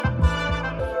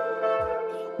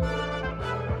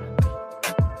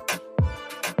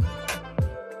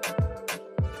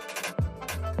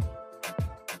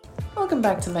Welcome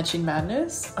back to Matching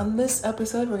Madness. On this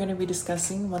episode, we're going to be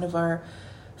discussing one of our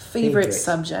favorite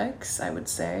subjects, I would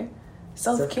say,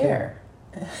 self-care.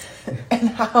 And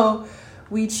how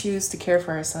we choose to care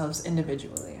for ourselves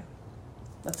individually.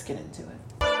 Let's get into it.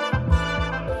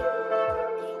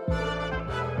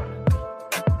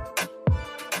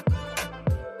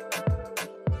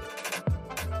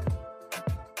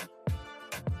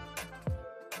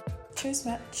 Cheers,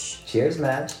 Match. Cheers,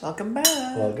 Match. Welcome back.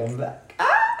 Welcome back.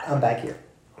 I'm back here.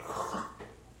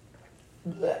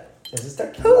 This is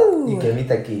tequila. Ooh. You gave me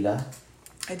tequila.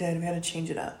 I did. We had to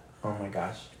change it up. Oh my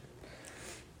gosh.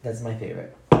 That's my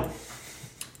favorite.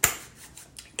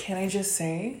 Can I just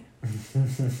say,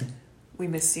 we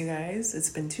missed you guys. It's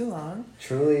been too long.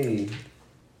 Truly.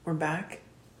 We're back.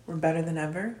 We're better than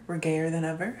ever. We're gayer than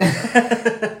ever.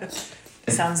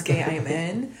 Sounds gay, I am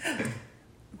in.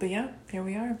 But yeah, here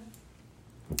we are.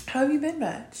 How have you been,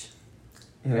 Match?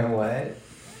 You know what?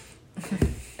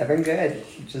 I've been good.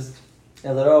 Just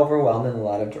a little overwhelmed in a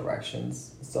lot of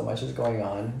directions. So much is going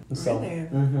on. So, really?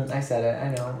 I said it. I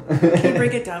know. Can you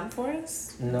break it down for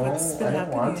us? No, What's been I don't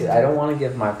happening? want to. I don't want to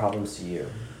give my problems to you.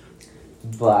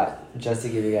 But just to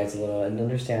give you guys a little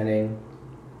understanding,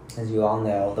 as you all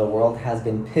know, the world has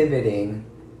been pivoting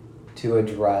to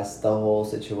address the whole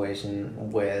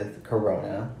situation with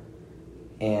Corona.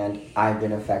 And I've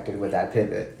been affected with that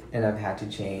pivot. And I've had to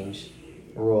change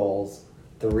roles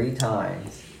 3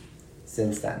 times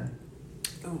since then.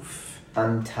 Oof.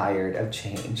 I'm tired of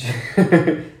change.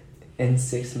 In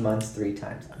 6 months, 3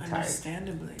 times. I'm tired.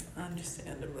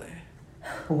 Understandably.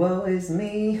 Woe is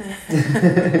me.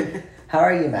 How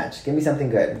are you, Match? Give me something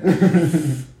good.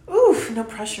 Oof, no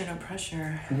pressure.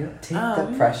 You don't take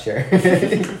the pressure.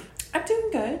 I'm doing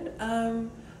good.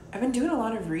 I've been doing a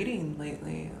lot of reading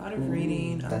lately.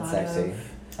 That's sexy.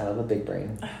 I love a big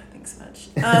brain. Thanks much.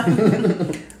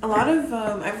 A lot of,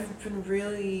 I've been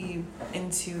really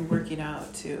into working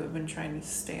out too. I've been trying to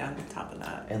stay on top of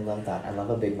that. I love that. I love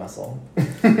a big muscle.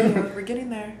 Yeah, we're getting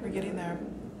there.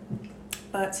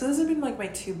 But, so those have been like my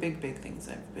 2 big things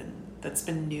that's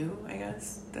been new, I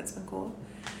guess. That's been cool.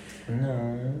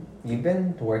 No, you've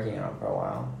been working out for a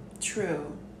while.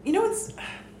 True. You know what's...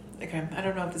 Okay, I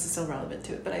don't know if this is still relevant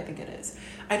to it, but I think it is.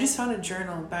 I just found a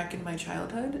journal back in my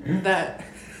childhood that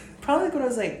probably when I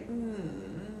was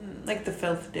like the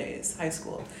filth days, high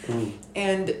school. Ooh.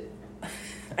 And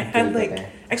I had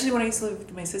actually when I used to live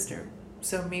with my sister,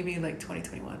 so maybe like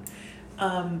 2021.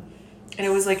 And it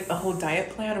was like a whole diet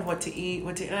plan of what to eat,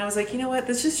 and I was like, you know what?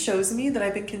 This just shows me that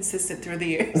I've been consistent through the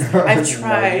years. I've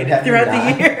tried throughout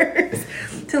the years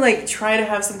to like try to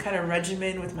have some kind of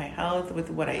regimen with my health, with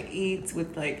what I eat,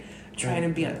 with like trying to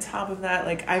be on top of that.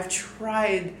 Like I've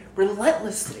tried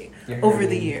relentlessly over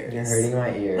the years. You're hurting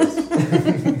my ears.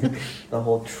 The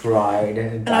whole tried.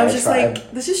 And I was just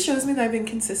like, this just shows me that I've been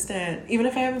consistent. Even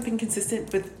if I haven't been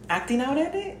consistent with acting out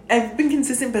at it, I've been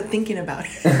consistent but thinking about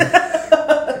it.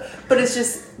 But it's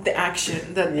just the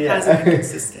action that hasn't been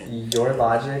consistent. Your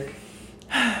logic,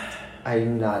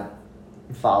 I'm not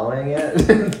following it.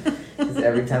 Because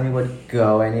every time you would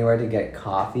go anywhere to get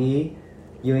coffee,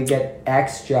 you would get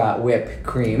extra whipped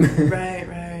cream.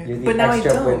 Right. You're the but now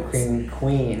extra I don't. whipped cream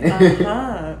queen.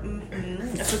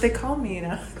 Mm-hmm. That's what they call me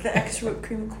now. The extra whipped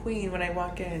cream queen when I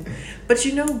walk in. But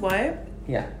you know what?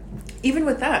 Yeah. Even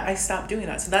with that, I stopped doing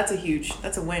that. So that's a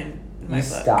win in my book.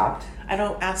 Stopped? I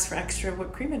don't ask for extra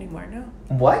whipped cream anymore, no.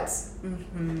 What?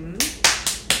 Mm-hmm.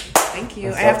 Thank you.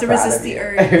 I'm so I have to proud resist of the you.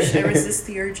 urge. I resist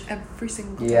the urge every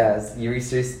single time. Yes, you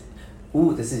resist.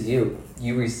 Ooh, this is you.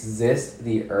 You resist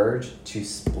the urge to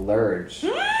splurge.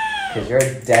 Because you're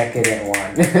a decadent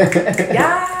one.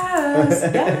 Yes.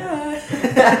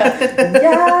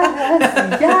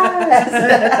 Yes.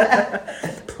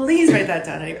 Please write that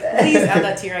down. Please add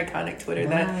that to your iconic Twitter.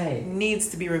 Why? That needs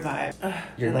to be revived.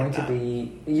 You're going to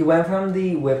be. You went from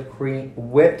the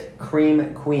whipped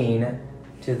cream queen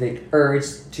to the urge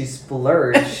to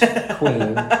splurge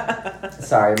queen.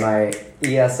 Sorry, my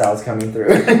ESL is coming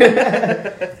through.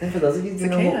 And for those of you who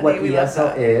don't know what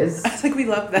ESL is, I was like, we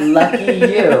love that. Lucky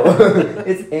you.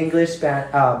 It's English,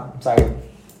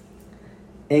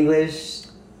 English.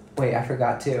 Wait, I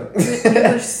forgot too.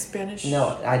 English, Spanish.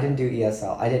 No, I didn't do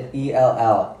ESL. I did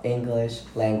ELL, English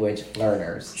Language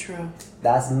Learners. True.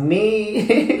 That's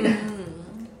me.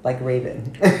 Like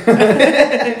Raven.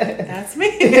 That's me.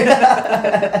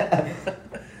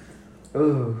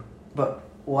 Ooh, but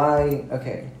why?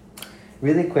 Okay,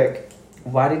 really quick.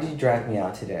 Why did you drag me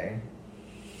out today?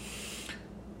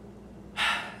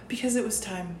 Because it was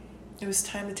time. It was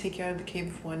time to take you out of the Cave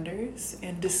of Wonders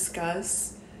and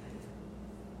discuss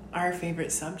our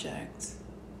favorite subject,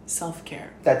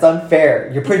 self-care. That's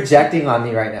unfair. You're projecting on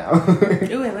me right now.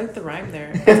 Ooh, I like the rhyme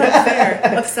there. It's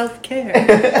unfair of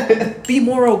self-care. Be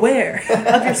more aware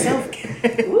of your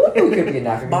self-care. Ooh, could be an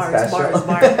African special.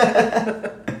 Bars.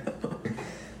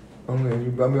 Okay,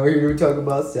 you brought me over here to talk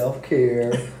about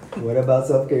self-care. What about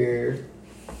self-care?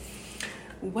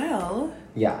 Well,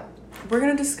 yeah. We're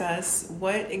going to discuss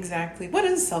what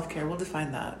is self-care? We'll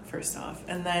define that first off.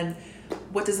 And then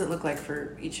what does it look like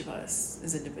for each of us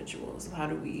as individuals? How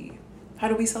do we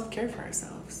self-care for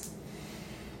ourselves?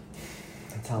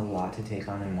 It's a lot to take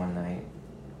on in one night.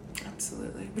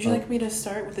 Absolutely. Would you like me to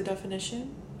start with the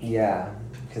definition? Yeah,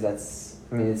 because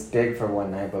it's big for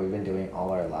one night, but we've been doing it all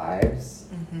our lives.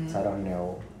 Mm-hmm. So I don't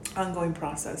know. Ongoing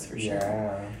process for sure.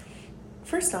 Yeah.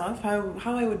 First off,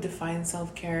 how I would define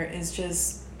self-care is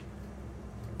just,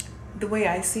 the way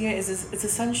I see it is it's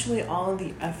essentially all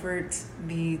the effort,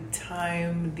 the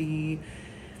time, the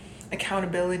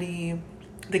accountability,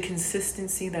 the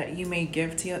consistency that you may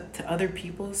give to other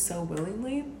people so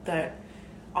willingly that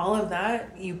all of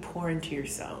that you pour into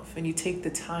yourself, and you take the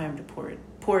time to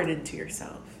pour it into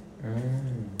yourself.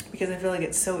 Because I feel like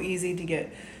it's so easy to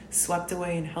get swept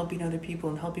away in helping other people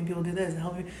and helping people do this and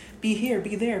helping be here,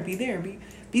 be there,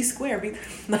 be square,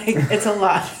 like it's a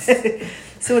lot.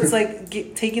 So it's like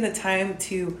taking the time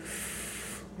to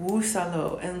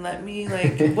woosalo and let me,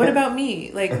 like, what about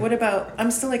me? Like, what about, I'm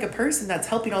still like a person that's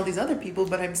helping all these other people,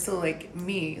 but I'm still like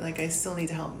me. Like, I still need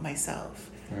to help myself.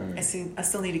 I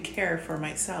still need to care for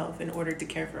myself in order to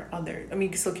care for others. I mean, you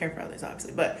can still care for others,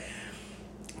 obviously, but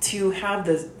to have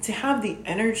the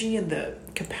energy and the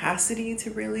capacity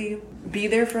to really be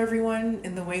there for everyone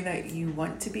in the way that you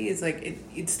want to be is like,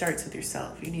 it starts with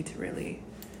yourself. You need to really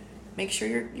make sure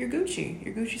you're Gucci.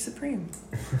 You're Gucci Supreme.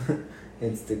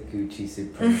 It's the Gucci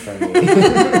Supreme for me.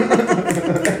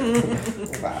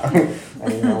 Wow. I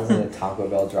mean, I was in a Taco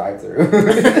Bell drive-thru.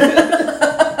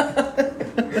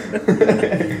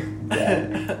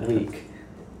 Dead, weak,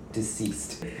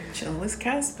 deceased. Chill with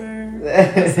Casper.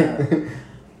 What's up?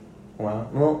 Wow.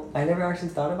 Well, I never actually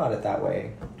thought about it that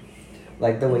way.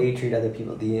 Like the way you treat other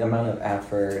people, the amount of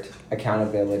effort,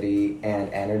 accountability,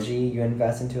 and energy you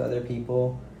invest into other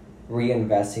people,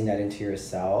 reinvesting that into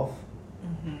yourself.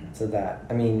 Mm-hmm. So that,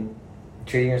 I mean,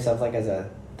 treating yourself like as a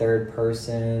third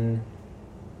person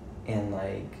and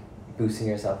like boosting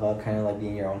yourself up, kind of like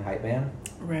being your own hype man.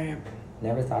 Right.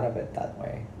 Never thought of it that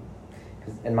way.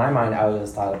 Because in my mind, I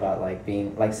always thought about like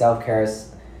being like self-care.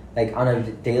 Like on a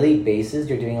daily basis,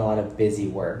 you're doing a lot of busy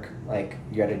work. Like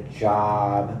you're at a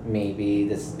job, maybe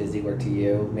this is busy work to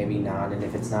you, maybe not. And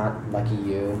if it's not, lucky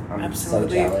you. I'm absolutely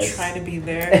so jealous. Try to be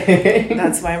there.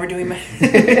 That's why we're doing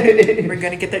we're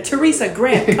gonna get there. Teresa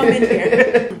Grant, come in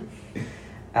here.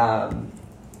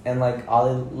 And like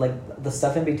all like the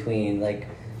stuff in between, like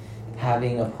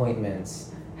having appointments,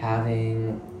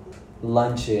 having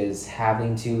lunches,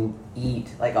 having to eat,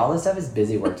 like all this stuff is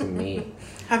busy work to me.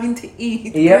 Having to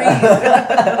eat.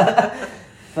 Yeah.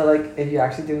 But like if you're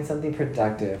actually doing something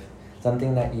productive,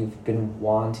 something that you've been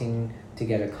wanting to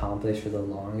get accomplished for the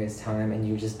longest time, and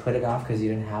you just put it off because you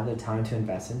didn't have the time to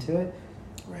invest into it,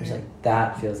 right. It's like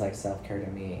that feels like self-care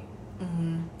to me.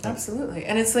 Mm-hmm. Absolutely.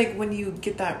 And it's like when you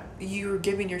get that, you're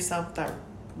giving yourself that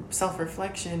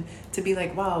self-reflection to be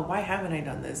like, wow, why haven't I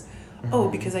done this? Mm-hmm. Oh,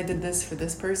 because I did this for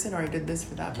this person, or I did this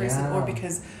for that person, or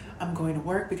because I'm going to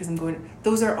work, because I'm going to...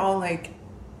 Those are all like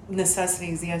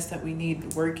necessities, yes, that we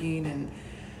need, working and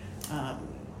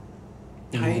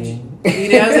hygiene.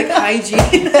 I was like,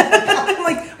 hygiene. I'm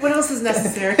like, what else is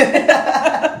necessary?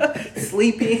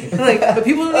 Sleeping. Like, but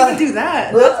people don't even do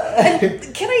that.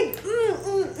 And can I...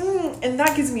 And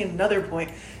that gives me another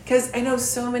point. Because I know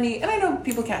so many... And I know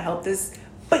people can't help this,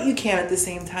 but you can at the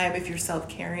same time if you're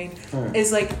self-caring.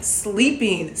 Is like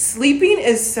sleeping. Sleeping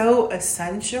is so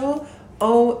essential.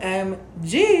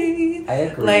 OMG. I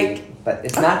agree. Like, but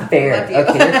it's not fair. Okay,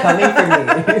 you're coming for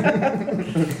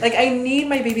me. Like, I need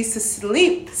my babies to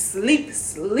sleeping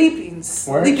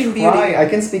beauty. I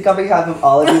can speak on behalf of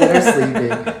all of you that are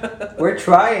sleeping. We're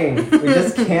trying. We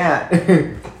just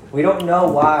can't. We don't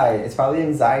know why. It's probably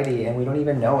anxiety, and we don't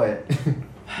even know it.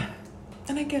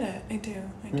 And I get it. I do.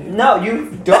 No,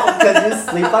 you don't, because you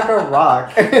sleep like a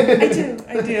rock. I do.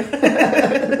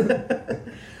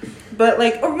 But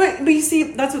like, but you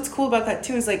see, that's what's cool about that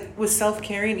too, is like with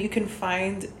self-caring, you can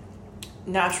find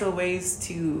natural ways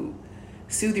to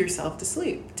soothe yourself to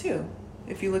sleep too.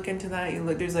 If you look into that,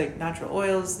 there's like natural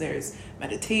oils, there's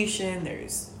meditation,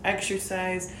 there's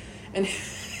exercise, and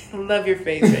I love your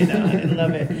face right now. I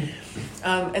love it.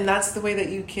 And that's the way that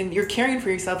you're caring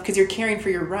for yourself, because you're caring for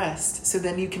your rest. So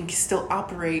then you can still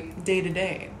operate day to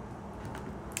day.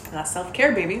 And that's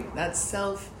self-care, baby. That's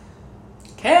self-care.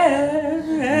 care.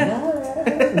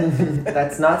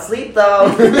 That's not sleep though.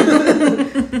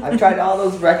 I've tried all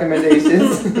those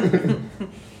recommendations.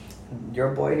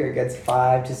 Your boy here gets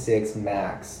 5 to 6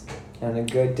 max. On a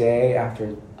good day,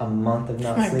 after a month of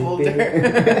not sleeping,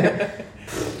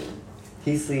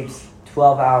 he sleeps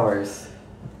 12 hours.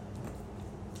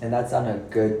 And that's on a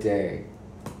good day.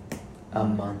 A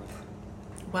month.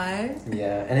 What?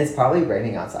 Yeah, and it's probably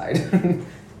raining outside,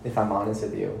 if I'm honest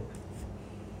with you.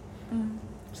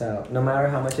 So, no matter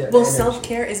how much it... Well,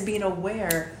 self-care is being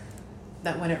aware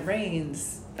that when it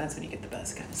rains, that's when you get the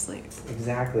best kind of sleep.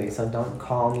 Exactly. So don't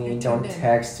call me, don't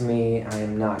text me. I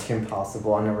am not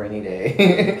compulsible on a rainy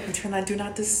day. You turn on Do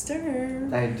Not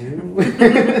Disturb. I do.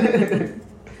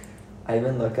 I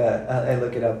even look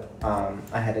it up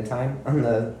ahead of time on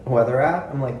the weather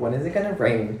app. I'm like, when is it gonna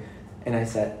rain? And I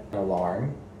set an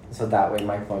alarm, so that way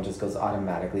my phone just goes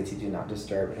automatically to Do Not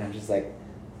Disturb, and I'm just like,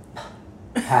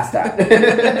 past that.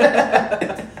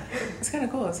 It's kind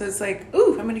of cool. So it's like,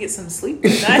 ooh, I'm gonna get some sleep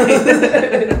tonight.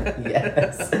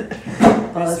 Yes.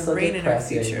 Oh, that's so rain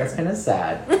depressing. In our future. That's kind of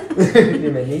sad. You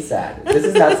made me sad. This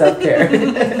is not self-care.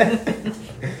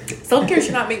 Self-care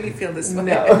should not make me feel this way.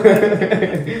 No.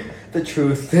 The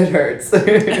truth, it hurts.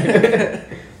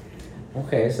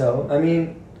 Okay, so, I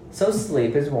mean, so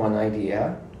sleep is one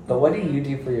idea, but what do you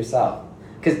do for yourself?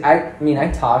 Because,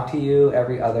 I talk to you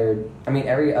every other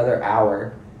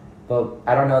hour, but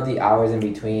I don't know the hours in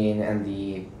between and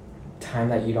the time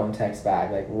that you don't text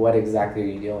back. Like, what exactly are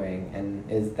you doing, and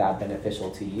is that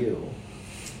beneficial to you?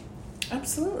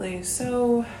 Absolutely.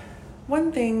 So,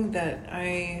 one thing that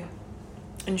I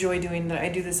enjoy doing, that I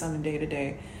do this on a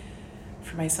day-to-day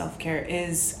for my self-care,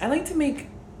 is I like to make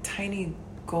tiny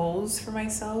goals for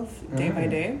myself day by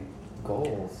day.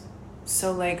 Goals.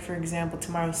 So, like, for example,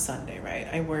 tomorrow's Sunday, right?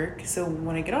 I work. So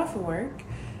when I get off of work,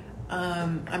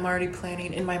 I'm already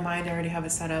planning in my mind. I already have it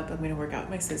set up. I'm going to work out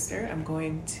with my sister. I'm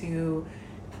going to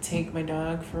take my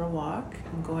dog for a walk.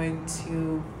 I'm going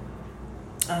to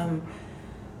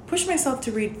push myself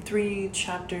to read 3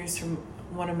 chapters from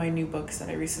one of my new books that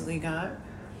I recently got.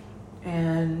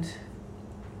 And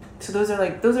so those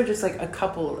are just like a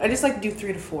couple. I just like to do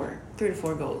 3 to 4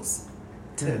 goals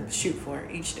to shoot for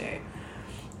each day.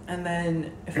 And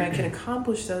then if I can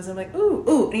accomplish those, I'm like,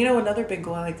 ooh. And another big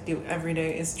goal I like to do every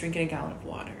day is drinking a gallon of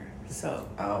water. So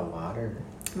water.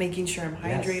 Making sure I'm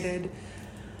hydrated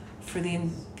for the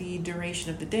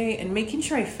duration of the day, and making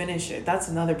sure I finish it. That's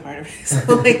another part of it.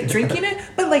 So like drinking it,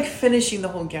 but like finishing the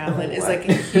whole gallon is like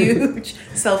a huge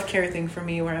self-care thing for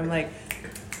me, where I'm like,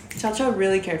 Cha-Cha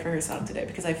really cared for herself today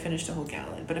because I finished a whole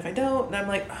gallon. But if I don't, then I'm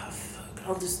like, oh fuck,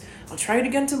 I'll try it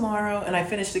again tomorrow, and I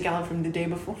finished the gallon from the day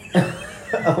before.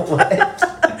 What?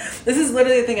 This is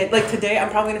literally the thing. Like today, I'm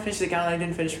probably gonna finish the gallon I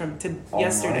didn't finish from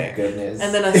yesterday. My goodness.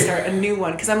 And then I'll start a new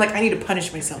one because I'm like, I need to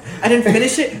punish myself. I didn't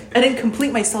finish it. I didn't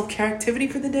complete my self-care activity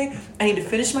for the day. I need to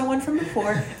finish my one from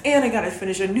before, and I gotta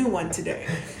finish a new one today.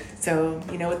 So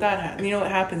you know what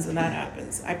happens when that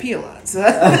happens. I pee a lot. So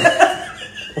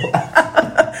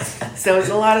so it's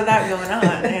a lot of that going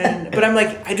on, but I'm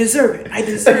like, I deserve it. I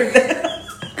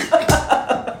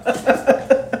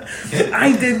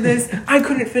did this. I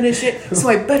couldn't finish it, so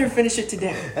I better finish it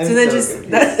today. I'm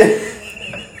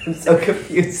so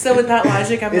confused. So with that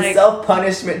logic, I'm like,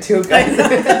 self-punishment too, guys.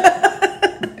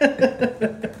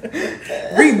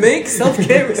 Remake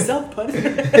self-care with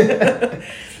self-punishment.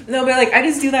 No, but like I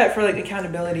just do that for like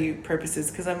accountability purposes,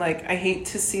 because I'm like, I hate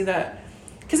to see that.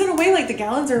 Because in a way, like the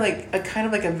gallons are like a kind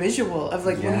of like a visual of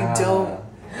like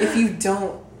if you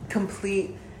don't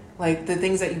complete like the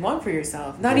things that you want for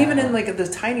yourself, not even in like the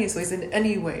tiniest ways, in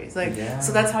any ways, like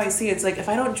so that's how I see it. It's like if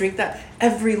I don't drink that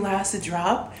every last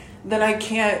drop, then I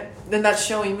can't. Then that's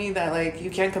showing me that like you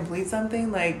can't complete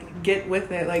something. Like get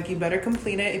with it. Like you better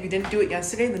complete it. If you didn't do it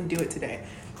yesterday, then do it today,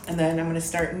 and then I'm gonna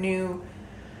start new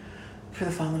for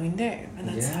the following day. And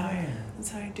that's how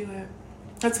I do it.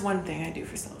 That's one thing I do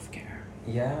for self-care.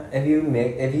 Yeah, if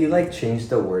you like change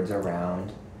the words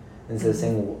around instead of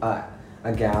saying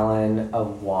a gallon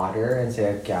of water and say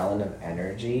a gallon of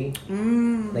energy,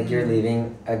 like you're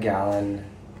leaving a gallon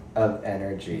of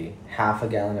energy, half a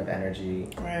gallon of energy,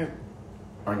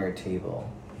 on your table.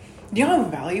 Do you know how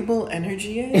valuable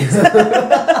energy is?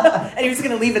 And you're just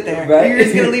gonna leave it there. Right? You're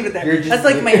just gonna leave it there. That's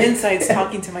like my insights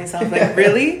talking to myself. Like,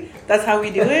 really? That's how we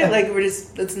do it? Like,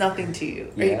 it's nothing to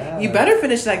you. Right? You better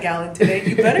finish that gallon today.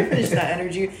 You better finish that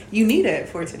energy. You need it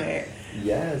for today.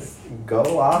 Yes.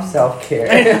 Go off self-care.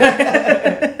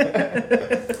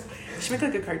 You should make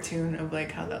like a cartoon of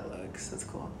like how that looks. That's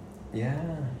cool.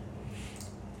 Yeah.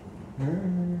 I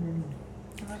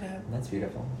love it. That's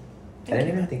beautiful. I didn't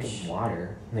even think of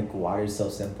water. Like, water is so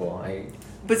simple.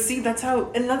 But see, that's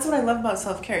what I love about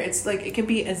self-care. It's like, it can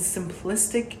be as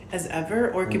simplistic as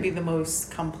ever, or it can be the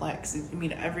most complex. I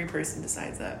mean, every person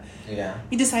decides that. Yeah.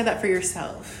 You decide that for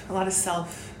yourself. A lot of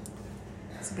self.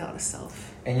 It's gonna be a lot of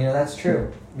self. And you know, that's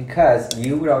true. Because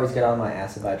you would always get on my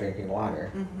ass about drinking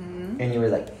water. Mm-hmm. And you were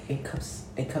like, 8 cups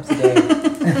a day.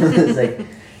 It's like,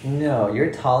 no,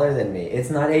 you're taller than me. It's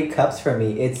not 8 cups for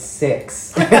me. It's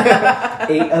 6.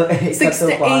 8 6 cups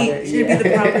to of water. 8 should be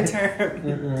the proper term.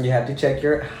 Mm-mm. You have to check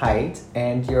your height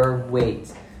and your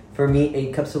weight. For me,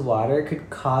 8 cups of water could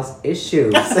cause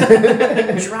issues.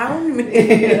 Drown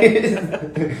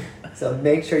me. So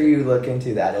make sure you look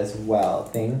into that as well.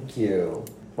 Thank you.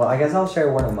 Well, I guess I'll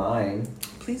share one of mine.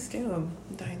 Please do. I'm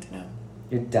dying to know.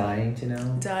 You're dying to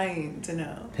know? Dying to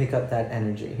know. Pick up that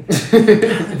energy.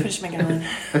 Let me finish my gallon.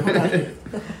 Hold on.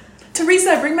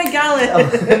 Teresa, bring my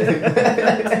gallon.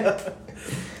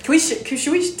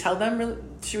 Should we tell them?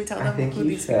 Should we tell them? I think who you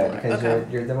these should, people are?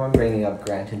 because you're the one bringing up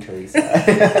Grant and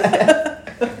Teresa.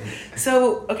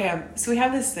 So we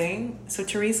have this thing. So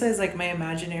Teresa is like my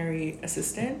imaginary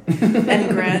assistant, and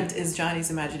Grant is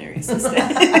Johnny's imaginary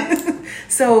assistant.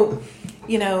 So,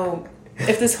 you know,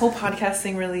 if this whole podcast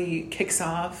thing really kicks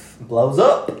off, blows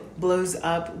up,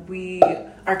 we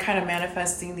are kind of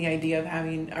manifesting the idea of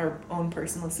having our own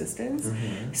personal assistants.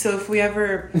 Mm-hmm. So if we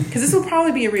ever, because this will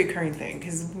probably be a reoccurring thing,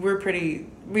 because we've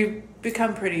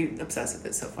become pretty obsessed with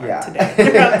it so far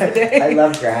today. I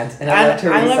love Grant and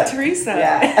I love Teresa.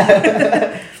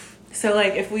 Yeah. So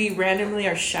like if we randomly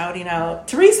are shouting out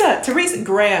Teresa,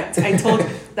 Grant, that's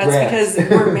because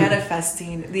we're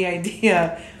manifesting the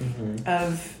idea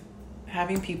of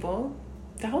having people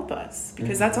to help us,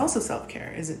 because that's also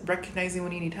self-care, is it recognizing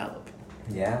when you need help.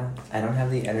 Yeah, I don't have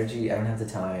the energy, I don't have the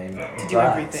time to do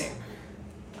everything.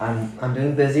 I'm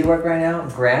doing busy work right now.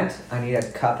 Grant, I need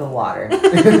a cup of water.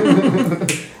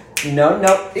 No,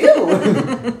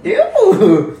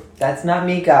 ew. That's not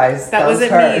me, guys. That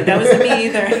wasn't her. me. That wasn't me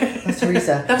either. That's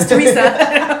Teresa. That was Teresa.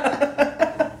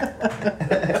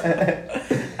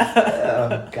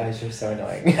 Oh, guys, you're so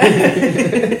annoying.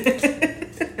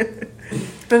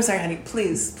 But I'm sorry, honey.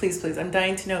 Please. I'm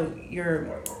dying to know your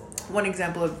one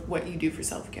example of what you do for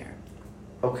self-care.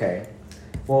 Okay.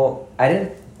 Well, I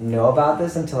didn't know about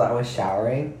this until I was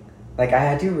showering. Like, I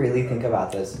had to really think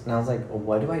about this. And I was like,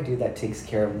 what do I do that takes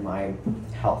care of my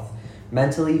health?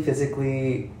 Mentally,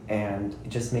 physically, and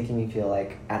just making me feel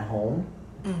like at home.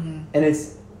 Mm-hmm. And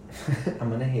it's... I'm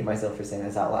going to hate myself for saying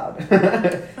this out loud.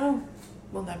 Oh,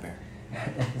 we'll never.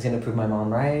 It's going to prove my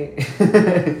mom right.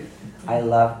 I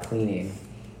love cleaning.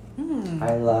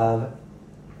 I love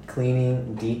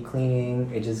cleaning, deep cleaning.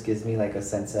 It just gives me like a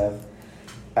sense of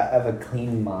a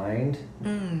clean mind.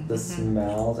 The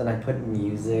smells, and I put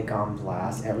music on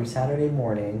blast every Saturday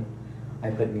morning. I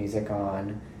put music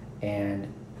on,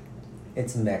 and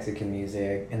it's Mexican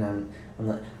music, and I'm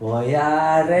like, voy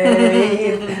a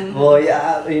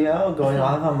reír, you know, going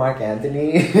off on Mark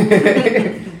Anthony.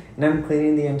 And I'm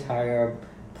cleaning the entire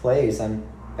place. I'm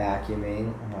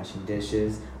vacuuming, I'm washing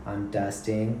dishes, I'm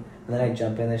dusting, and then I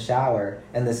jump in the shower.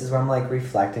 And this is where I'm like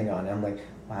reflecting on it. I'm like,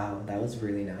 wow, that was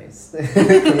really nice.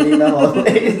 Cleaning the whole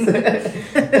place.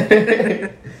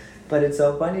 But it's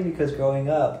so funny because growing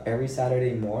up, every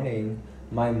Saturday morning,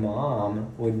 my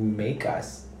mom would make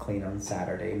us clean on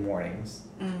Saturday mornings.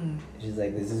 She's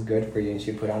like, this is good for you. And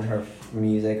she'd put on her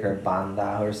music, her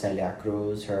banda, her Celia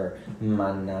Cruz, her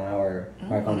Mana, or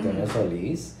Marco Antonio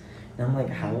Solis. And I'm like,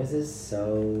 how is this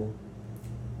so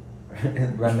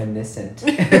reminiscent?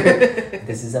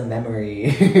 This is a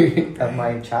memory of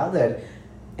my childhood.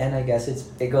 And I guess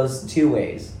it goes two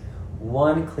ways.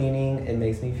 One, cleaning, it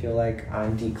makes me feel like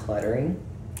I'm decluttering.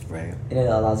 Right. And it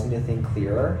allows me to think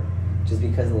clearer, just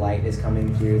because light is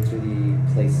coming through the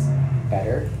place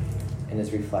better and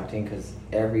is reflecting, because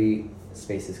every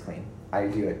space is clean. I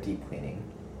do a deep cleaning.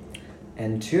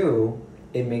 And two,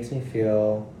 it makes me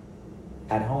feel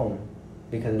at home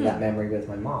because of that memory with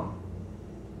my mom.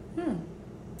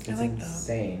 It's I like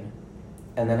insane. That.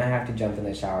 And then I have to jump in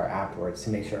the shower afterwards to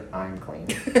make sure I'm clean.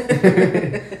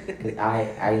 Because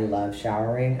I love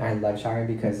showering. I love showering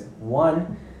because,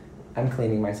 one, I'm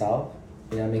cleaning myself.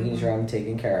 You know, making sure I'm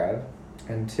taken care of.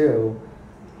 And two,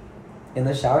 in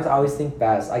the showers, I always think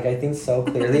best. Like, I think so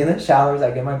clearly in the showers.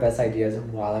 I get my best ideas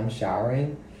while I'm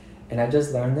showering. And I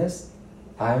just learned this.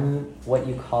 I'm what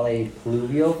you call a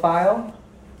pluviophile.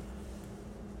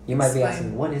 You might be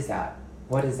asking, what is that?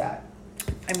 What is that?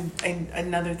 I'm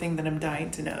another thing that I'm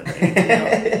dying to know. I need to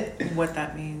know what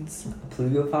that means. A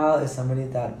pluviophile is somebody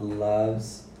that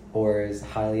loves or is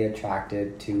highly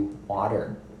attracted to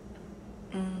water.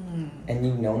 And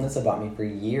you've known this about me for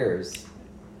years.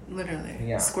 Literally.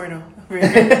 Yeah. Squirtle.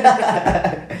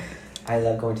 I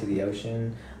love going to the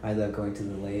ocean. I love going to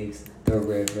the lakes, the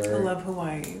river. I love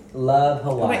Hawaii. Love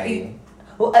Hawaii.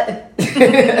 Well,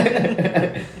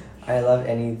 I love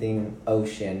anything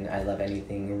ocean. I love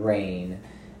anything rain.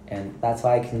 And that's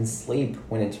why I can sleep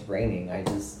when it's raining. I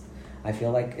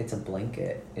feel like it's a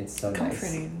blanket. It's so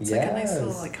comforting. Nice. It's like a nice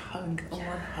little like hug, a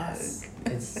warm hug.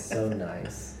 It's so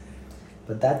nice.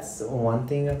 But that's one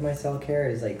thing of my self-care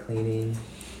is like cleaning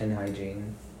and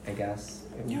hygiene, I guess.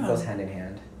 It goes hand in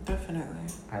hand. Definitely.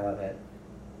 I love it.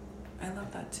 I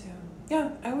love that too. Yeah,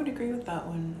 I would agree with that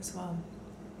one as well.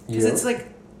 Because it's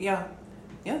like, yeah.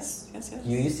 Yes.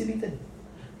 You used to be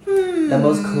the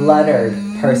most cluttered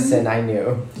person I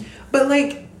knew. But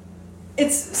like,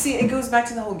 it goes back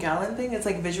to the whole gallon thing. It's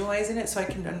like visualizing it so I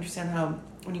can understand how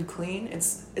when you clean,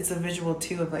 it's a visual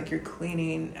too of like you're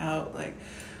cleaning out, like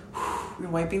you're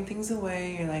wiping things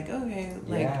away. You're like, okay,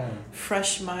 like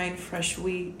fresh mind, fresh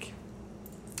week.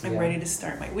 I'm ready to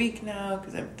start my week now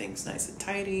because everything's nice and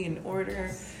tidy in order.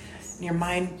 And your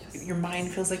mind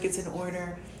feels like it's in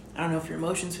order. I don't know if your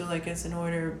emotions feel like it's in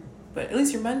order, but at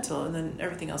least you're mental, and then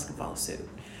everything else can follow suit.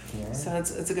 Yeah. So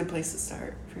it's a good place to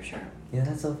start for sure. Yeah,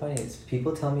 that's so funny.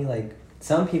 People tell me like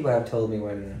some people have told me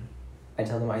when I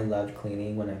tell them I loved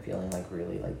cleaning when I'm feeling like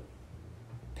really like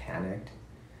panicked.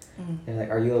 They're like,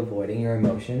 "Are you avoiding your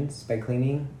emotions by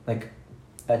cleaning? Like,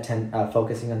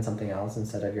 focusing on something else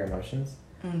instead of your emotions?"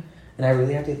 And I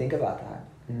really have to think about that.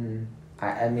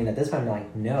 I mean, at this point, I'm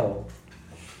like, no,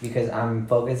 because I'm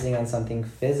focusing on something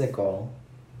physical,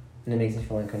 and it makes me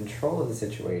feel in control of the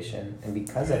situation, and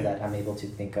because of that, I'm able to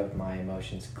think of my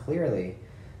emotions clearly.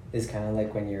 It's kind of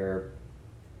like when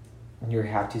you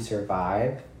have to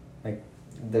survive, like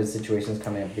those situations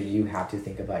coming up, but you have to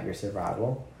think about your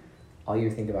survival. All you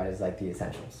think about is like the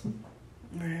essentials.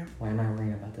 Right. Why am I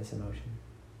worrying about this emotion?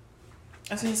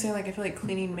 I was gonna say, like, I feel like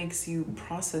cleaning makes you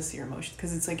process your emotions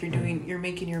because it's like you're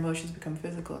making your emotions become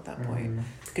physical at that point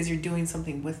because you're doing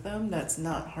something with them that's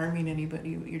not harming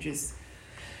anybody.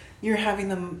 You're having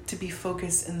them to be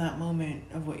focused in that moment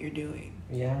of what you're doing.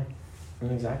 Yeah,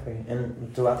 exactly.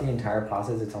 And throughout the entire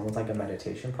process, it's almost like a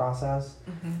meditation process.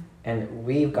 And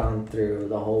we've gone through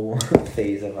the whole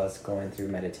phase of us going through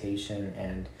meditation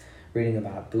and reading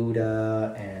about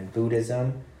Buddha and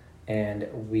Buddhism. And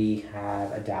we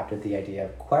have adapted the idea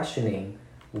of questioning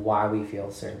why we feel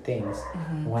certain things.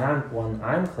 When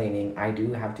I'm cleaning, I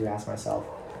do have to ask myself,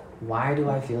 why do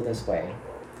I feel this way?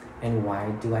 And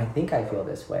why do I think I feel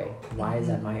this way? Why is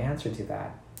that my answer to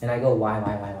that? And I go, why,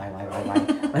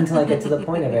 until I get to the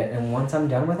point of it. And once I'm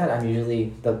done with it, I'm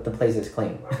usually, the place is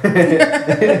clean.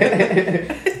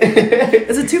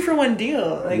 It's a 2-for-1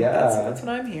 deal. Like, that's what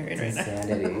I'm hearing right now.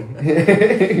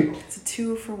 It's a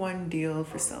 2-for-1 deal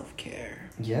for self-care.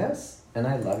 Yes, and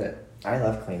I love it. I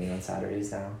love cleaning on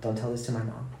Saturdays now. Don't tell this to my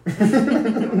mom.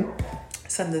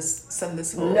 Send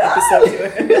this whole episode to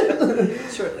her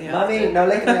shortly after. Mommy, no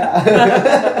like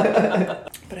that.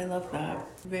 But I love that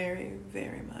very,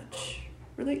 very much.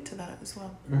 Relate to that as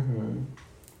well.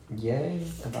 Yay,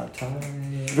 about time.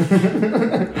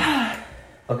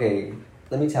 Okay,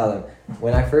 let me tell them.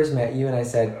 When I first met you and I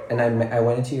said, I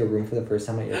went into your room for the first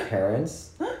time at your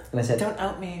parents, and I said, don't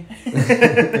out me. And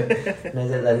I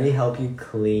said, let me help you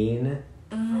clean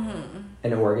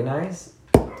and organize.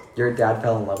 Your dad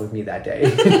fell in love with me that day.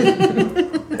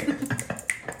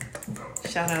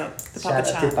 Shout out to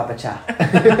Papa Cha.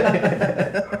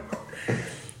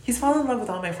 He's fallen in love with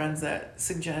all my friends that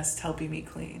suggest helping me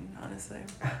clean, honestly.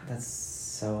 That's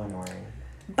so annoying.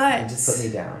 But you just put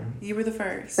me down. You were the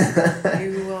first.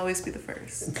 You will always be the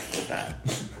first with that.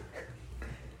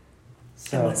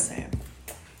 So, I'm the same.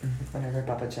 Whatever,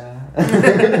 Papa Cha.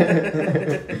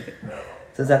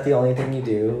 So is that the only thing you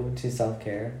do to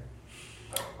self-care?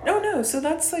 No. So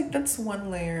that's one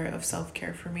layer of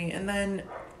self-care for me. And then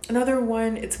another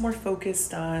one, it's more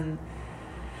focused on,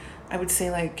 I would say,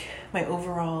 like my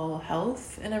overall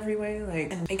health in every way.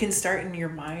 Like, and it can start in your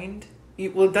mind.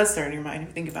 It does start in your mind if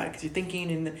you think about it, because you're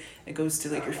thinking and it goes to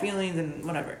like your feelings and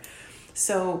whatever.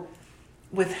 So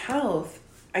with health,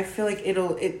 I feel like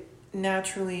it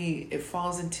naturally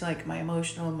falls into like my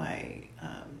emotional, my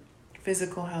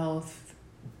physical health,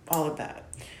 all of that.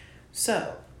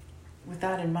 So with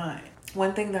that in mind,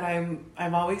 one thing that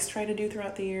I've always tried to do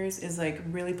throughout the years is like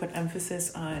really put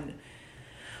emphasis on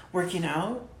working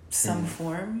out some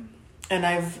form. And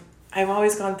I've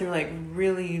always gone through like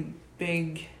really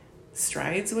big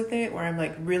strides with it where I'm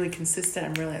like really consistent,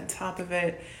 I'm really on top of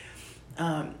it.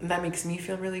 And that makes me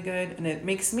feel really good, and it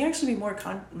makes me actually be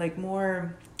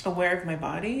more aware of my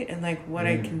body and like what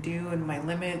I can do and my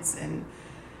limits, and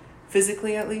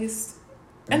physically at least,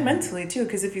 and mentally too.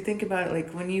 Because if you think about it,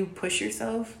 like when you push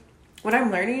yourself, what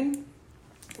I'm learning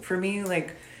for me,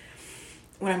 like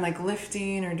when I'm like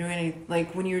lifting or doing any,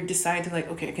 like when you decide to like,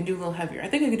 okay, I can do a little heavier. I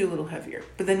think I can do a little heavier.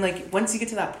 But then like once you get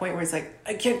to that point where it's like,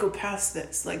 I can't go past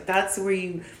this, like that's where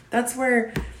you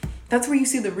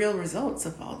see the real results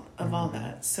of all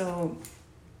that. So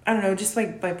I don't know, just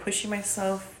like by pushing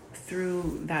myself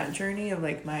through that journey of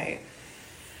like my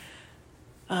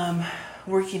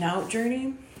working out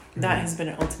journey, that has been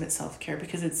an ultimate self-care,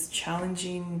 because it's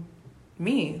challenging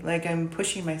me. Like I'm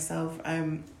pushing myself,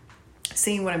 I'm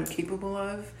seeing what I'm capable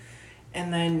of,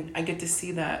 and then I get to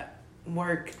see that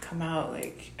work come out.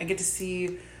 Like I get to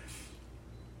see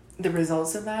the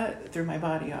results of that through my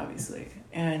body, obviously.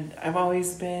 And I've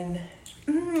always been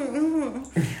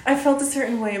I felt a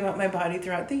certain way about my body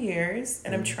throughout the years,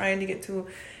 and I'm trying to get to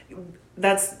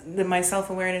my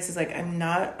self-awareness is like, I'm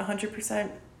not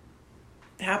 100%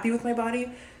 happy with my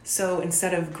body. So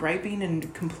instead of griping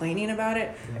and complaining about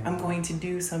it, I'm going to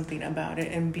do something about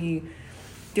it, and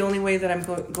the only way that I'm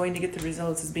going to get the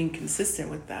results is being consistent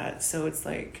with that. So it's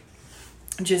like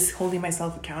just holding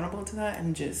myself accountable to that,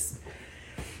 and just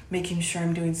making sure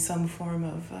I'm doing some form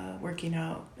of working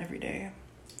out every day.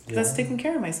 That's taking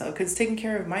care of myself, because taking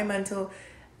care of my mental,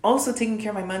 also taking care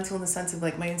of my mental in the sense of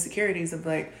like my insecurities of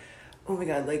like, oh my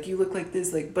God, like you look like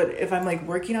this, like, but if I'm like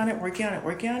working on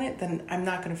it, then I'm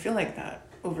not going to feel like that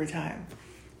over time,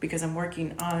 because I'm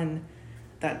working on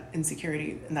that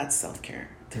insecurity, and that's self-care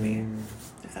to me,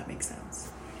 if that makes sense.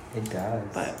 It does.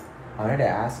 But I wanted to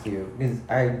ask you, because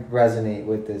I resonate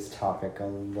with this topic a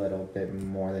little bit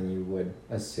more than you would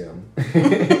assume.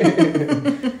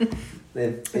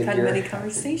 We've had many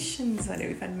conversations on it.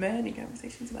 We've had many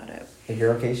conversations about it. If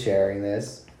you're okay sharing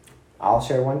this, I'll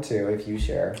share one too if you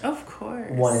share. Of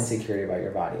course. One insecurity about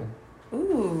your body.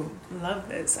 Ooh, love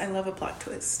this. I love a plot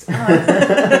twist.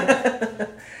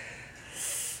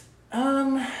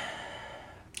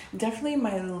 Definitely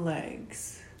my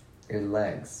legs. Your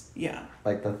legs? Yeah.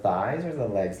 Like the thighs or the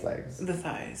legs? The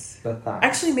thighs. The thighs.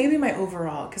 Actually, maybe my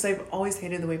overall, because I've always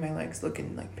hated the way my legs look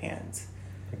in like pants.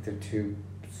 Like they're too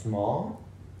small?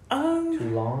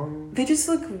 Too long? They just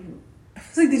look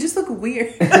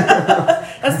weird.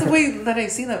 That's the way that I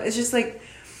see them. It's just like,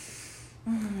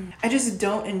 I just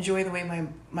don't enjoy the way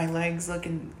my legs look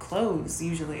in clothes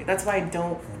usually. That's why I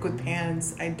don't fuck with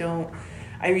pants.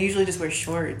 I usually just wear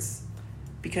shorts,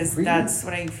 because that's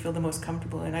what I feel the most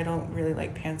comfortable in. I don't really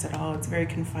like pants at all. It's very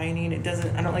confining.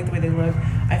 I don't like the way they look.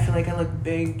 I feel like I look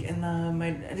big in them.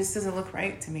 It just doesn't look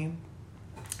right to me. Wow.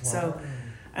 So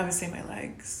I would say my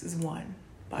legs is one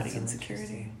body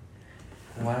insecurity.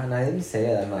 Wow, and I didn't say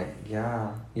it. I'm like,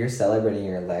 yeah, you're celebrating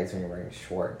your legs when you're wearing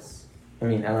shorts. I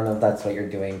mean, I don't know if that's what you're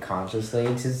doing consciously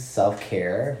to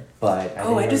self-care, but...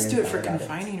 I just do it for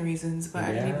confining reasons, but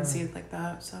I didn't even see it like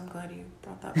that, so I'm glad you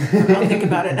brought that up. I'll think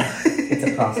about it.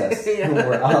 It's a process.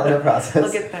 We're all in a process.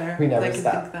 I'll get there. We never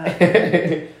stop.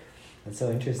 That's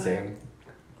so interesting.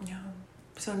 But, yeah.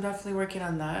 So I'm definitely working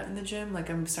on that in the gym.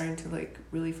 Like, I'm starting to, like,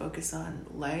 really focus on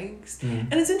legs.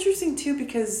 And it's interesting, too,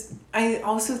 because I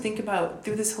also think about,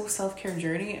 through this whole self-care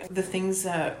journey, the things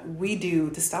that we do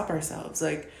to stop ourselves.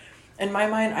 Like, in my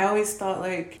mind, I always thought,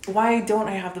 like, why don't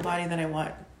I have the body that I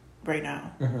want right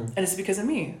now? And it's because of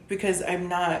me. Because I'm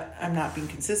not being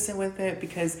consistent with it.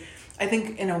 Because I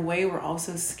think, in a way, we're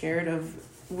also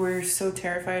we're so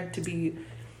terrified to be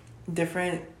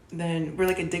different than, we're,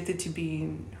 like, addicted to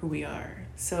being who we are.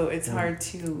 So it's hard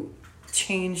to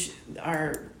change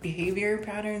our behavior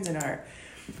patterns and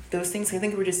those things. I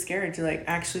think we're just scared to like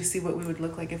actually see what we would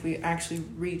look like if we actually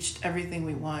reached everything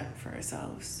we want for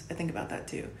ourselves. I think about that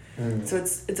too. So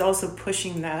it's also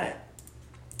pushing that.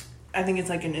 I think it's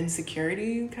like an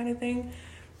insecurity kind of thing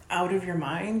out of your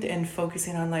mind and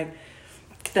focusing on like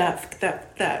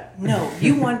that. No,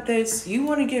 you want this, you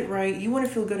want to get right, you want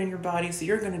to feel good in your body, so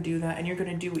you're going to do that, and you're going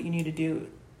to do what you need to do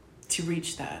to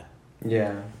reach that.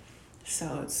 Yeah.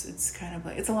 So it's kind of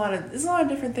like it's a lot of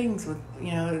different things with,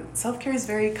 you know, self-care is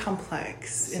very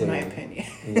complex in my opinion.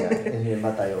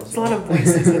 It's a lot of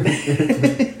voices with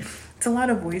it. It's a lot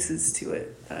of voices to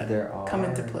it that come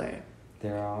into play.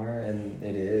 There are, and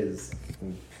it is.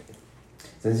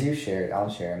 Since you shared, I'll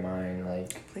share mine.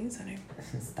 Like, please, honey.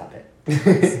 Stop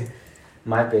it.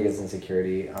 My biggest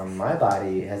insecurity on my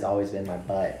body has always been my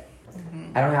butt.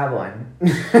 I don't have one.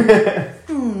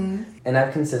 And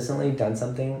I've consistently done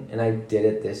something, and I did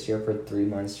it this year for 3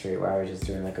 months straight, where I was just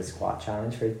doing like a squat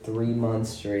challenge for 3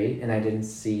 months straight, and I didn't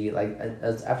see, like,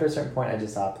 after a certain point, I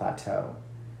just saw a plateau.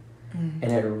 and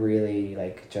it really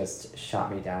like just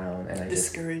shot me down, and I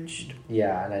discouraged.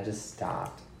 And I just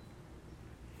stopped.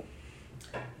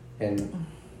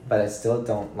 But I still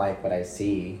don't like what I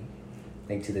see,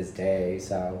 like to this day.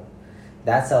 So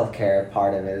that self-care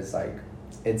part of it is like,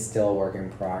 it's still a work in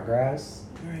progress.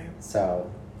 Right.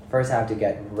 So first I have to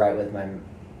get right with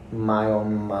my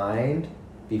own mind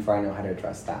before I know how to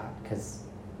address that, because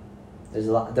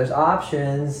there's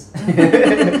options.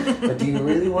 But do you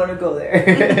really want to go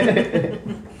there?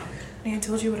 I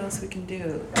told you what else we can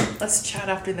do. Let's chat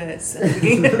after this.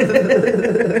 We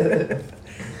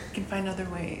can find other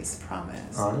ways,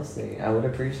 promise. Honestly, I would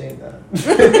appreciate that.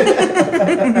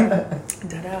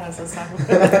 Deadass, let's talk about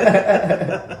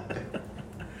that.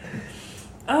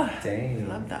 Oh, dang. I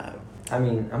love that. I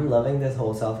mean, I'm loving this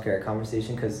whole self-care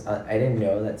conversation because I didn't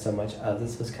know that so much of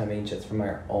this was coming just from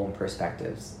our own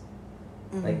perspectives.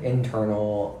 Mm-hmm. Like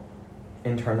internal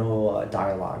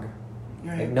dialogue.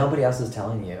 Right. Like nobody else is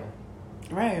telling you.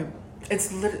 Right.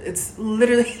 It's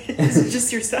literally it's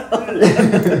just yourself.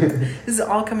 This is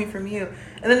all coming from you.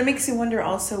 And then it makes you wonder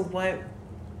also what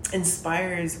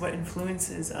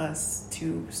influences us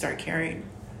to start caring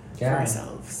for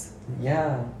ourselves.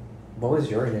 Yeah. What was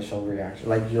your initial reaction?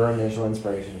 Like your initial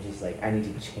inspiration, just like, I need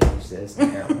to change this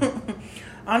now.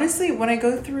 Honestly, when I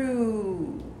go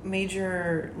through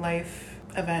major life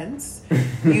events,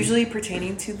 usually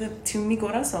pertaining to mi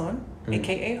corazón,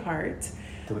 aka heart,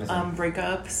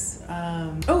 breakups.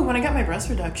 When I got my breast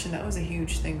reduction, that was a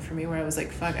huge thing for me, where I was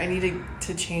like, fuck, I needed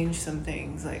to change some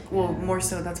things. Like, well, more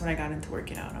so that's when I got into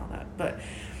working out and all that. But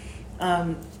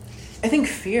I think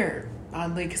fear,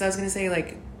 oddly, because I was going to say,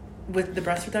 like, with the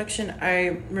breast reduction,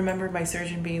 I remember my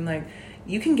surgeon being like,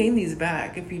 you can gain these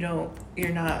back if you're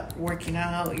not working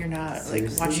out, you're not like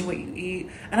watching what you eat.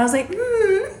 And I was like,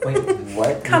 Wait,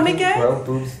 what? Come again? Grow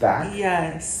boobs back?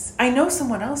 Yes. I know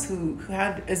someone else who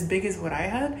had as big as what I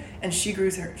had, and she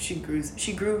grew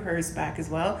hers back as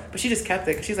well, but she just kept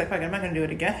it because she's like, fuck, I'm not gonna do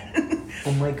it again.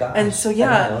 Oh my god. And so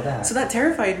so that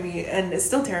terrified me, and it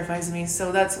still terrifies me.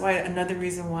 So that's why another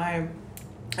reason why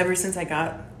ever since I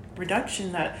got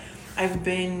reduction, that I've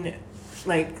been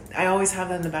like, I always have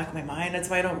that in the back of my mind. That's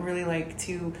why I don't really like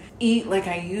to eat like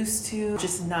I used to,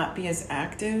 just not be as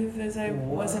active as I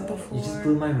wasn't before. You just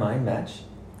blew my mind, Mitch.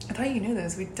 I thought you knew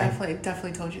this. We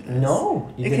definitely told you this.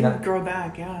 No, it can grow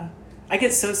back. Yeah, I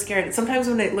get so scared sometimes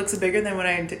when it looks bigger than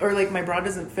when or like my bra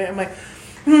doesn't fit. I'm like,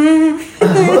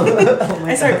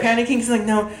 I start panicking because like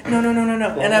no,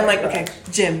 and I'm like, okay,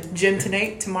 gym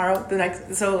tonight, tomorrow, the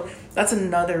next. So that's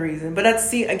another reason. But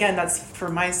that's for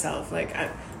myself. Like,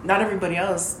 not everybody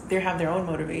else, they have their own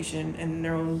motivation and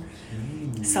their own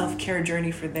self-care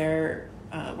journey for their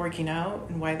working out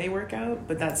and why they work out.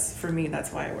 But that's, for me,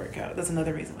 that's why I work out. That's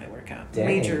another reason why I work out. Dang.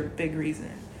 Major, big reason.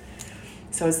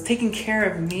 So it's taking care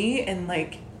of me and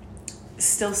like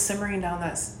still simmering down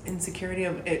that insecurity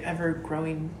of it ever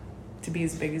growing to be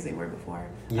as big as they were before.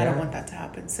 Yeah. I don't want that to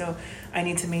happen. So I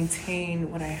need to maintain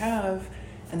what I have.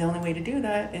 And the only way to do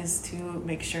that is to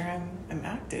make sure I'm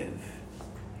active.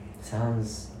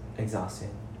 Sounds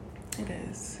exhausting. It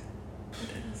is.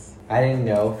 I didn't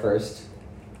know first.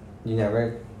 You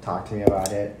never talked to me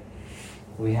about it.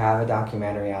 We have a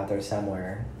documentary out there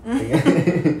somewhere.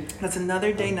 That's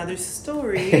another day, another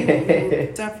story.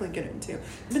 We'll definitely get into.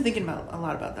 I've been thinking a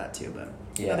lot about that too, but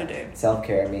another day.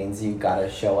 Self-care means you gotta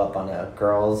show up on a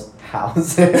girl's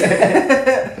house.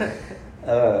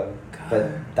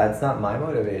 But that's not my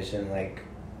motivation. Like,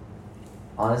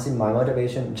 honestly, my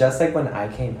motivation, just like when I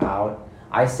came out,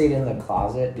 I stayed in the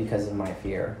closet because of my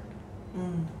fear.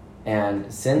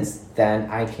 And since then,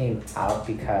 I came out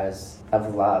because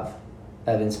of love,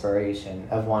 of inspiration,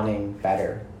 of wanting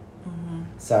better.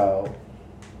 So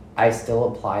I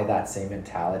still apply that same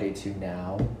mentality to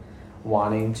now.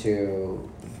 Wanting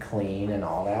to clean and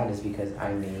all that is because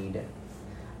I need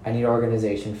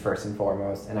organization first and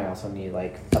foremost, and I also need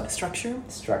like a structure,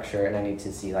 and I need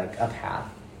to see like a path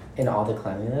in all the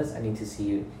cleanliness. I need to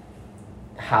see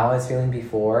how I was feeling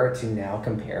before to now,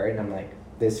 compare it, and I'm like,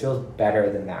 this feels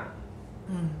better than that.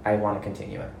 I want to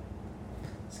continue it.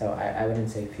 So I wouldn't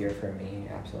say fear for me,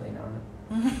 absolutely not.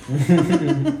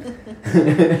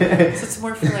 So it's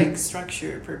more for like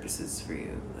structure purposes for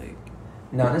you, like.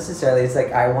 Not necessarily. It's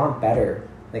like I want better.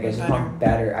 Like I just want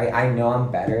better. I know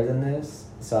I'm better than this,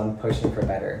 so I'm pushing for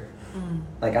better.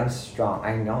 Like I'm strong.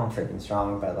 I know I'm freaking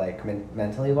strong, but like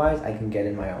mentally wise, I can get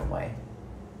in my own way.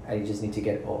 I just need to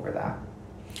get over that.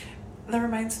 That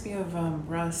reminds me of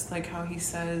Russ, like how he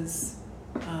says.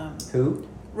 Who?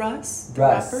 Russ, the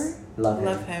rapper.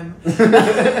 Love him.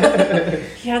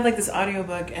 He had like this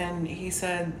audiobook, and he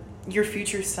said your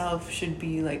future self should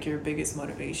be like your biggest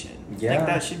motivation. Yeah. Like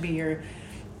that should be your,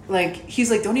 like,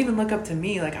 he's like, don't even look up to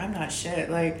me. Like, I'm not shit.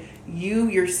 Like, you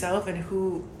yourself and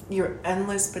who your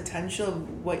endless potential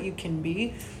of what you can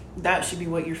be, that should be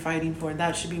what you're fighting for.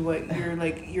 That should be what you're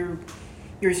like, you're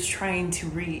trying to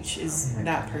reach is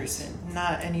that person,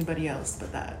 not anybody else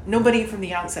but that. Nobody from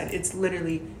the outside. It's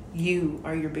literally you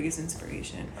are your biggest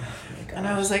inspiration. And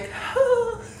I was like,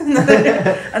 oh,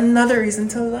 another reason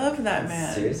to love that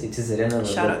man. Seriously, to sit in a room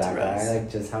with that guy, like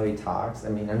just how he talks. I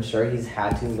mean, I'm sure he's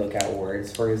had to look at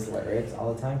words for his lyrics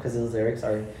all the time because his lyrics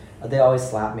they always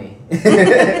slap me. In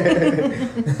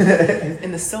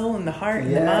the soul, in the heart,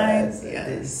 in the mind.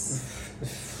 Yes.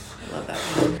 I love that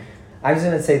one. I was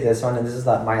gonna say this one, and this is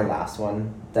my last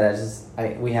one that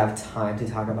we have time to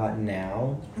talk about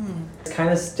now. It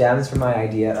kind of stems from my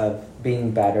idea of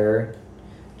being better,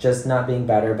 just not being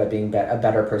better, but being a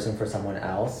better person for someone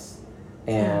else,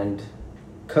 and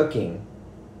cooking.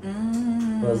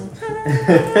 Was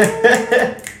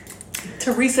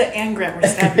Teresa and Grant were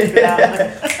snapping for that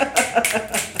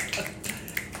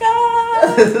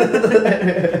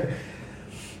one.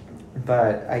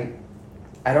 But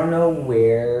I don't know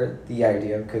where the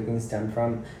idea of cooking stemmed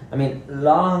from. I mean,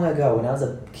 long ago, when I was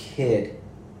a kid,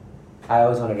 I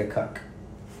always wanted to cook.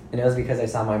 And it was because I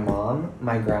saw my mom,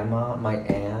 my grandma, my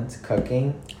aunt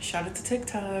cooking. Shout out to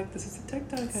TikTok. This is a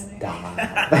TikTok, honey. Stop.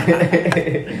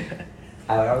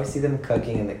 I would always see them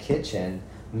cooking in the kitchen,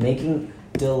 making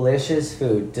delicious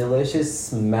food, delicious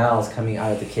smells coming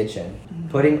out of the kitchen,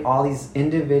 putting all these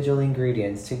individual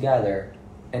ingredients together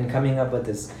and coming up with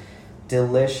this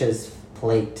delicious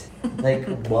plate. Like,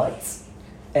 what?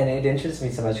 And it interests me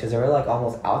so much because they were like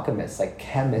almost alchemists, like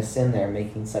chemists in there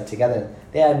making stuff together.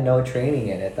 They had no training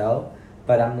in it though,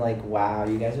 but I'm like, wow,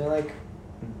 you guys are like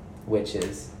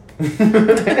witches. These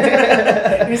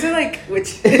are like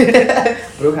witches.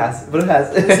 Brujas.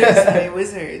 Wizards, honey,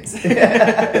 wizards.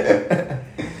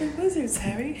 Wizards,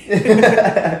 Harry.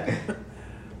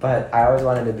 But I always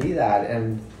wanted to be that,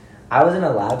 and I wasn't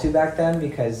allowed to back then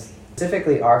because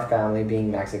specifically our family being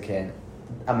Mexican,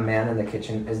 a man in the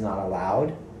kitchen is not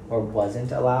allowed or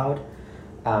wasn't allowed.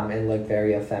 It looked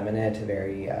very effeminate,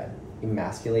 very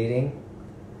emasculating.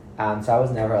 So I was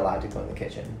never allowed to go in the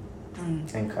kitchen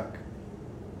and cook.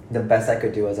 The best I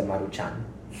could do was a maruchan.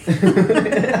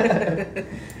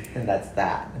 And that's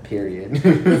that, period.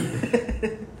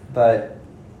 But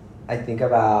I think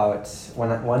about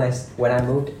when I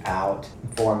moved out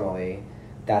formally,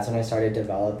 that's when I started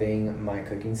developing my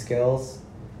cooking skills.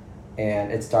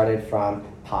 And it started from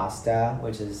pasta,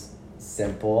 which is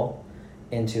simple,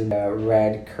 into a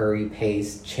red curry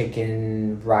paste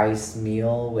chicken rice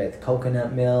meal with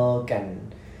coconut milk,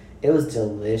 and it was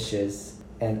delicious.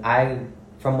 And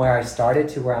from where I started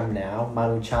to where I'm now,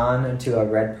 maruchan to a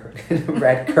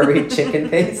red curry chicken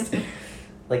paste,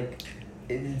 like,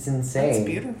 it's insane. That's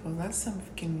beautiful. That's some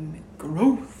fucking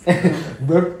growth.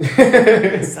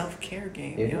 Self-care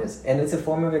game. It is. And it's a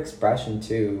form of expression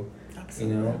too.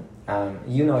 Absolutely. You know?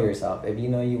 You know yourself. If you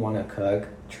know you want to cook,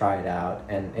 try it out.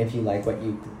 And if you like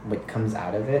what comes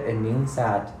out of it, it means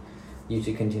that you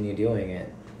should continue doing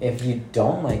it. If you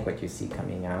don't like what you see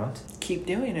coming out, keep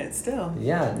doing it still.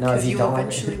 Yeah, no, if you don't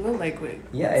eventually will like what.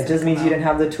 Yeah, it just means you didn't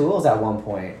have the tools at one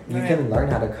point. You can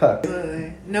learn how to cook.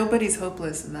 Absolutely. Nobody's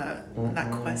hopeless in that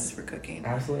quest for cooking.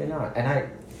 Absolutely not. And I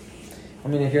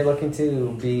mean, if you're looking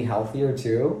to be healthier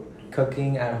too,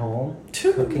 cooking at home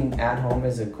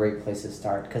is a great place to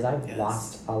start, because I've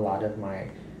lost a lot of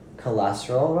my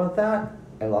cholesterol with that.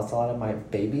 I lost a lot of my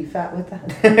baby fat with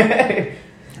that.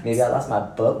 Maybe I lost my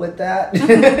butt with that.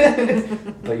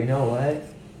 But you know what?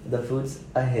 The food's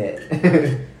a hit.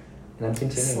 And I'm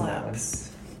continuing Slaps.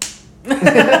 that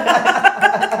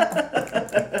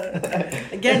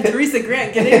one. Again, Teresa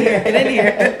Grant, get in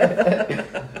here.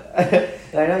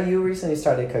 I know you recently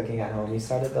started cooking at home. You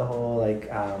started the whole,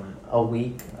 a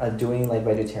week doing,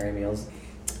 vegetarian meals.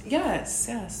 Yes.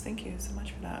 Thank you so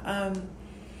much for that.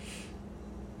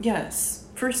 Yes.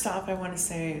 First off, I want to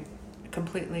say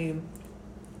completely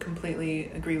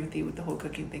agree with you with the whole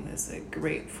cooking thing. That's a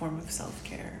great form of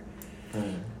self-care.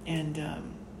 And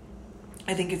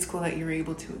I think it's cool that you were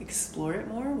able to explore it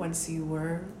more once you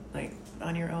were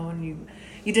on your own.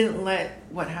 You didn't let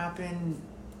what happened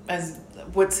as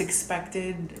what's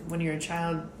expected when you're a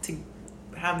child to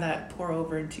have that pour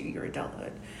over into your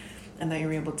adulthood, and that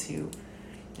you're able to,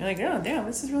 you're like, oh damn,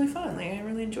 this is really fun, I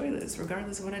really enjoy this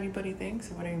regardless of what anybody thinks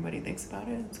or what anybody thinks about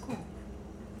it. It's cool.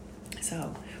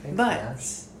 So Thanks, but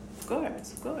yes. Of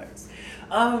course.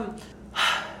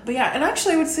 But yeah, and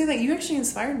actually I would say that you actually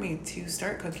inspired me to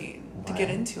start cooking. to get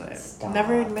into it. Stop.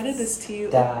 Never admitted this to you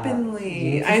Stop.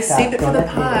 openly. You I saved it for the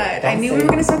pod. I knew we were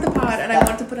going to start the pod, and I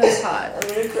wanted to put it on the pod.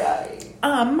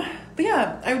 I'm gonna cry. But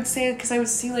yeah, I would say, because I would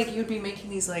see like you'd be making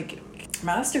these like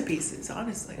masterpieces,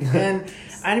 honestly, and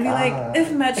I'd be like,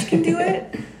 if Mitch can do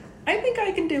it, I think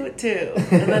I can do it too.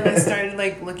 And then I started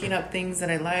like looking up things that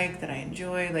I like, that I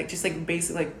enjoy, like just like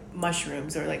basic like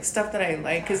mushrooms or like stuff that I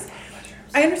like, because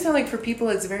I understand like for people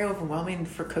it's very overwhelming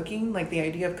for cooking. Like the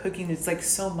idea of cooking, it's like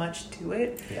so much to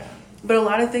it. Yeah. But a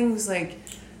lot of things like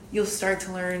you'll start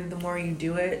to learn the more you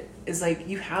do it is like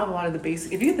you have a lot of the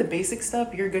basic. If you get the basic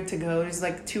stuff, you're good to go. There's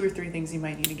like 2 or 3 things you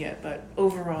might need to get, but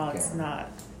overall it's not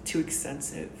too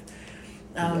extensive.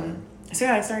 So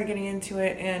yeah, I started getting into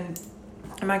it, and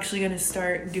I'm actually going to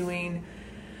start doing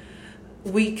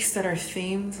weeks that are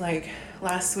themed. Like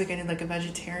last week I did like a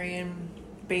vegetarian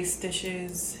based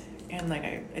dishes, and like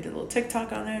I did a little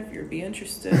TikTok on it. If you'd be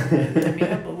interested, hit me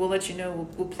up. We'll let you know.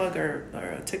 We'll plug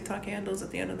our TikTok handles at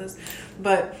the end of this.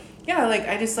 But yeah, like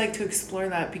I just like to explore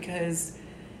that because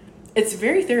it's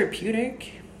very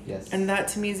therapeutic. Yes. And that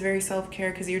to me is very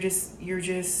self-care, because you're just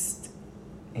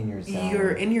in your zone.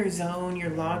 You're in your zone.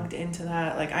 You're logged into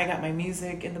that. Like I got my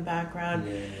music in the background.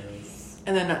 Yes.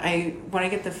 And then when I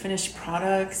get the finished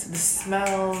products, the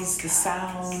smells, the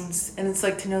sounds, and it's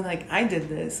like to know like I did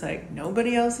this, like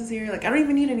nobody else is here. Like I don't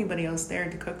even need anybody else there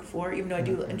to cook for, even though I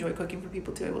do enjoy cooking for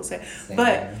people too, I will say. Same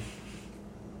But here.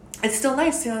 it's still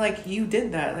nice to know like you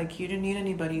did that. Like you didn't need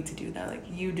anybody to do that. Like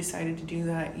you decided to do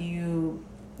that. You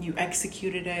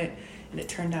executed it, and it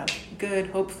turned out good,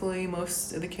 hopefully,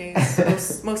 most of the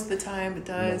case. most of the time it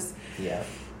does. Yeah.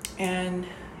 And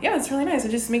yeah, it's really nice.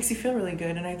 It just makes you feel really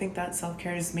good. And I think that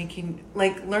self-care is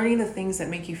learning the things that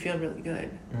make you feel really good,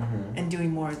 and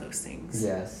doing more of those things.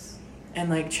 Yes.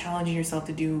 And like challenging yourself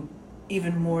to do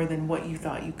even more than what you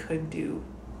thought you could do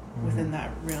within that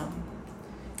realm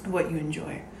of what you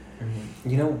enjoy.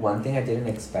 You know, one thing I didn't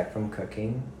expect from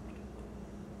cooking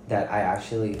that I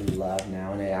actually love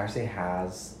now, and it actually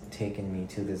has taken me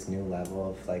to this new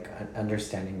level of like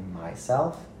understanding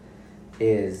myself,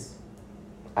 is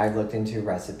I've looked into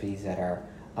recipes that are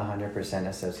 100%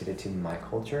 associated to my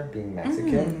culture, being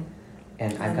Mexican,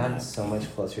 and I've gotten so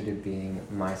much closer to being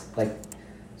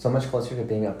so much closer to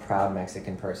being a proud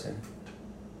Mexican person.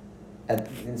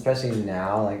 Especially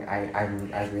now, like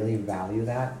I really value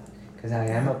that, because I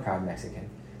am a proud Mexican.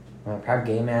 I'm a proud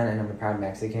gay man, and I'm a proud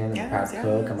Mexican. I'm a proud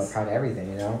cook. I'm a proud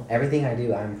everything. You know, everything I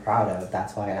do, I'm proud of.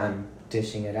 That's why I'm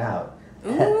dishing it out.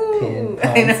 Ooh,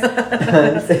 I know.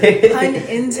 Pun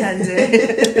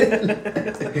intended.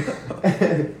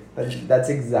 That's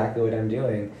exactly what I'm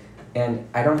doing. And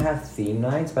I don't have theme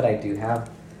nights, but I do have,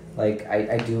 like,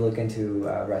 I do look into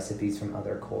recipes from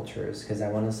other cultures, because I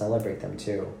want to celebrate them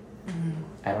too.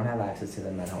 I don't have access to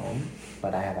them at home,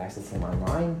 but I have access to them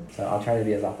online, so I'll try to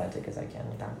be as authentic as I can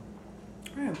with that.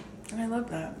 Right. And I love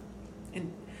that.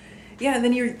 And yeah, and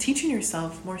then you're teaching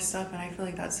yourself more stuff, and I feel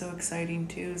like that's so exciting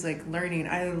too. Is like learning.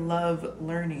 I love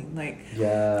learning, like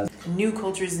new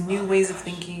cultures, new ways of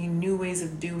thinking, new ways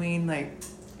of doing. Like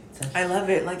I love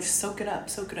it. Like soak it up,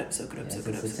 soak it up, soak it up, soak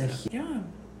it up, soak it up. Yeah,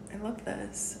 I love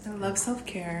this. I love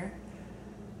self-care.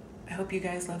 I hope you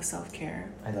guys love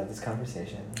self-care. I love this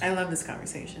conversation. I love this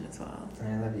conversation as well.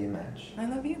 And I love you, Mitch. I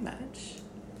love you, Mitch.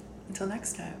 Until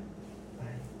next time.